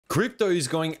Crypto is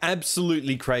going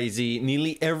absolutely crazy.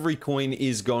 Nearly every coin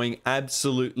is going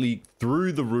absolutely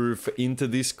through the roof into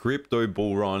this crypto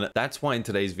bull run. That's why in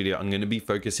today's video, I'm going to be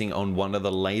focusing on one of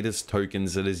the latest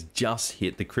tokens that has just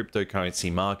hit the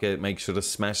cryptocurrency market. Make sure to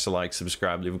smash the like,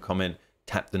 subscribe, leave a comment,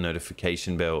 tap the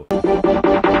notification bell.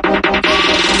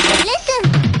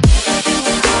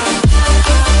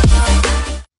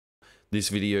 This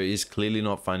video is clearly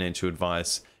not financial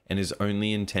advice and is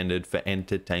only intended for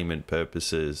entertainment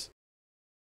purposes.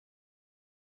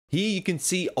 Here you can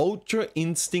see Ultra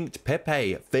Instinct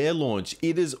Pepe fair launch.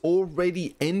 It has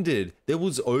already ended. There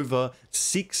was over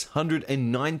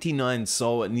 699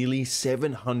 SOL, nearly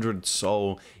 700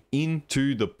 SOL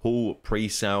into the pool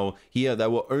pre-sale. Here they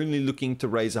were only looking to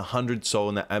raise 100 SOL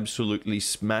and they absolutely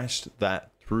smashed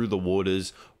that through the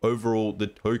waters. Overall, the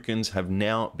tokens have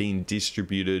now been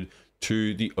distributed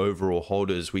to the overall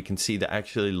holders. We can see they're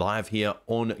actually live here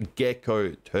on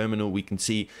Gecko terminal. We can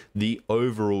see the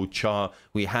overall chart.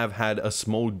 We have had a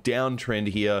small downtrend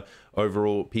here.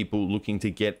 Overall, people looking to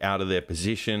get out of their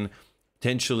position,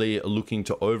 potentially looking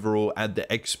to overall add the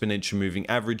exponential moving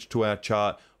average to our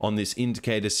chart. On this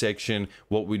indicator section,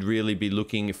 what we'd really be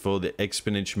looking for the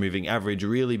exponential moving average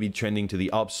really be trending to the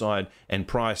upside, and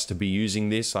price to be using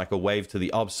this like a wave to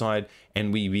the upside,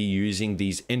 and we be using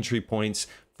these entry points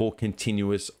for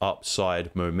continuous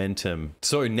upside momentum.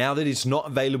 So now that it's not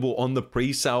available on the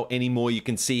pre-sale anymore, you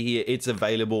can see here it's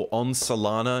available on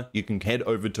Solana. You can head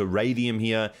over to Radium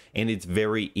here and it's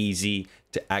very easy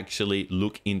to actually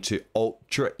look into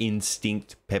Ultra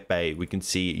Instinct Pepe. We can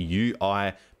see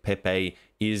UI Pepe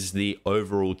is the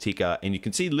overall ticker, and you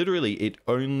can see literally it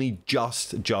only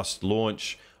just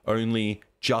launched only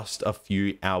just a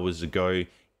few hours ago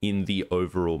in the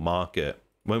overall market.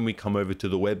 When we come over to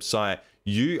the website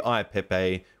UI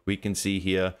Pepe, we can see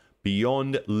here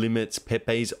Beyond Limits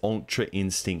Pepe's Ultra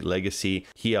Instinct Legacy,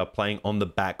 here playing on the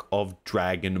back of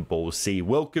Dragon Ball Z.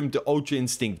 Welcome to Ultra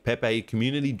Instinct Pepe,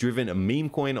 community driven meme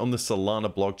coin on the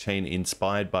Solana blockchain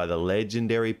inspired by the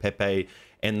legendary Pepe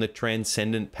and the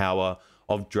transcendent power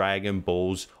of Dragon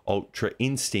Ball's Ultra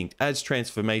Instinct. As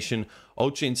transformation,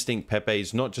 Ultra Instinct Pepe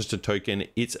is not just a token,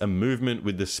 it's a movement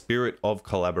with the spirit of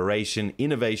collaboration,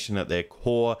 innovation at their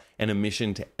core, and a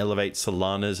mission to elevate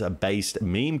Solana's based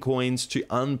meme coins to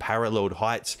unparalleled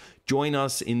heights. Join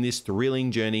us in this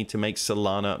thrilling journey to make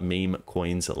Solana meme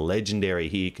coins legendary.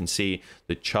 Here you can see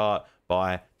the chart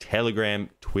by Telegram,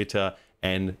 Twitter,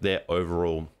 and their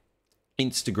overall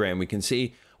Instagram. We can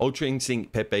see Ultra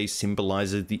Instinct Pepe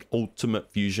symbolizes the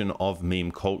ultimate fusion of meme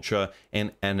culture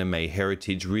and anime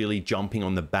heritage, really jumping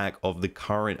on the back of the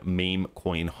current meme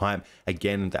coin hype.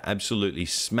 Again, they absolutely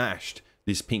smashed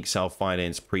this Pink Sale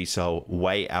Finance pre-sale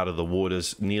way out of the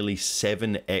waters, nearly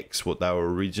 7x what they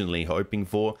were originally hoping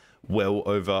for. Well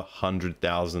over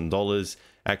 $100,000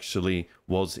 actually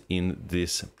was in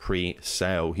this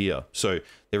pre-sale here. So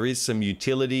there is some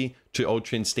utility to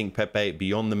Ultra Instinct Pepe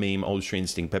beyond the meme. Ultra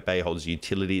Instinct Pepe holds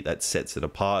utility that sets it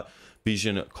apart.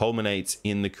 Vision culminates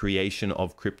in the creation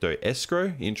of Crypto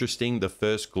Escrow. Interesting, the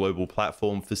first global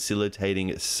platform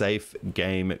facilitating safe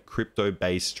game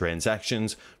crypto-based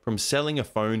transactions from selling a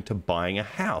phone to buying a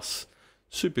house.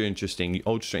 Super interesting.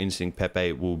 Ultra Instinct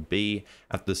Pepe will be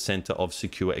at the center of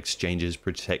secure exchanges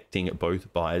protecting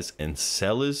both buyers and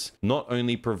sellers, not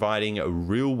only providing a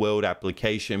real world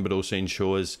application, but also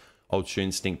ensures Ultra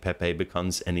Instinct Pepe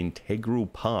becomes an integral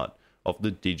part of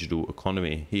the digital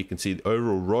economy. Here you can see the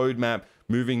overall roadmap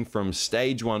moving from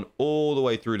stage 1 all the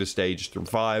way through to stage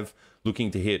 5,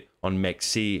 looking to hit on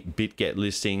MEXC, BitGet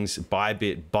listings,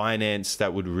 Bybit, Binance.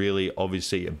 That would really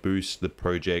obviously boost the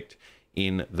project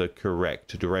in the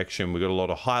correct direction. We've got a lot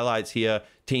of highlights here.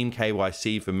 Team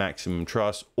KYC for maximum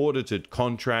trust, audited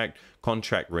contract,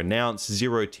 contract renounced,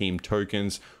 zero team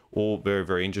tokens, all very,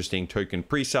 very interesting. Token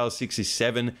pre-sale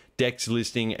 67, DEX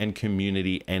listing, and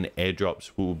community and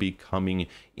airdrops will be coming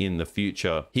in the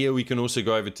future. Here we can also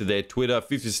go over to their Twitter,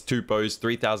 52 posts,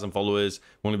 3,000 followers.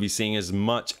 Want to be seeing as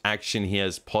much action here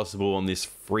as possible on this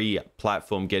free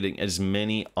platform, getting as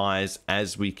many eyes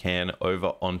as we can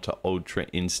over onto Ultra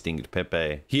Instinct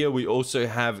Pepe. Here we also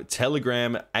have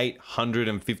Telegram,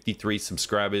 853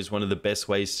 subscribers. One of the best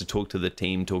ways to talk to the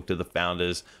team, talk to the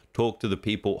founders, talk to the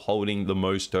people holding the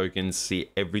most tokens, see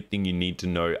everything you need to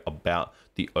know about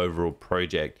the overall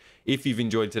project. If you've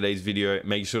enjoyed today's video,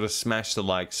 make sure to smash the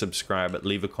like, subscribe,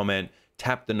 leave a comment,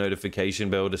 tap the notification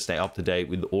bell to stay up to date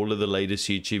with all of the latest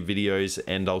YouTube videos,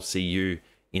 and I'll see you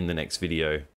in the next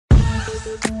video.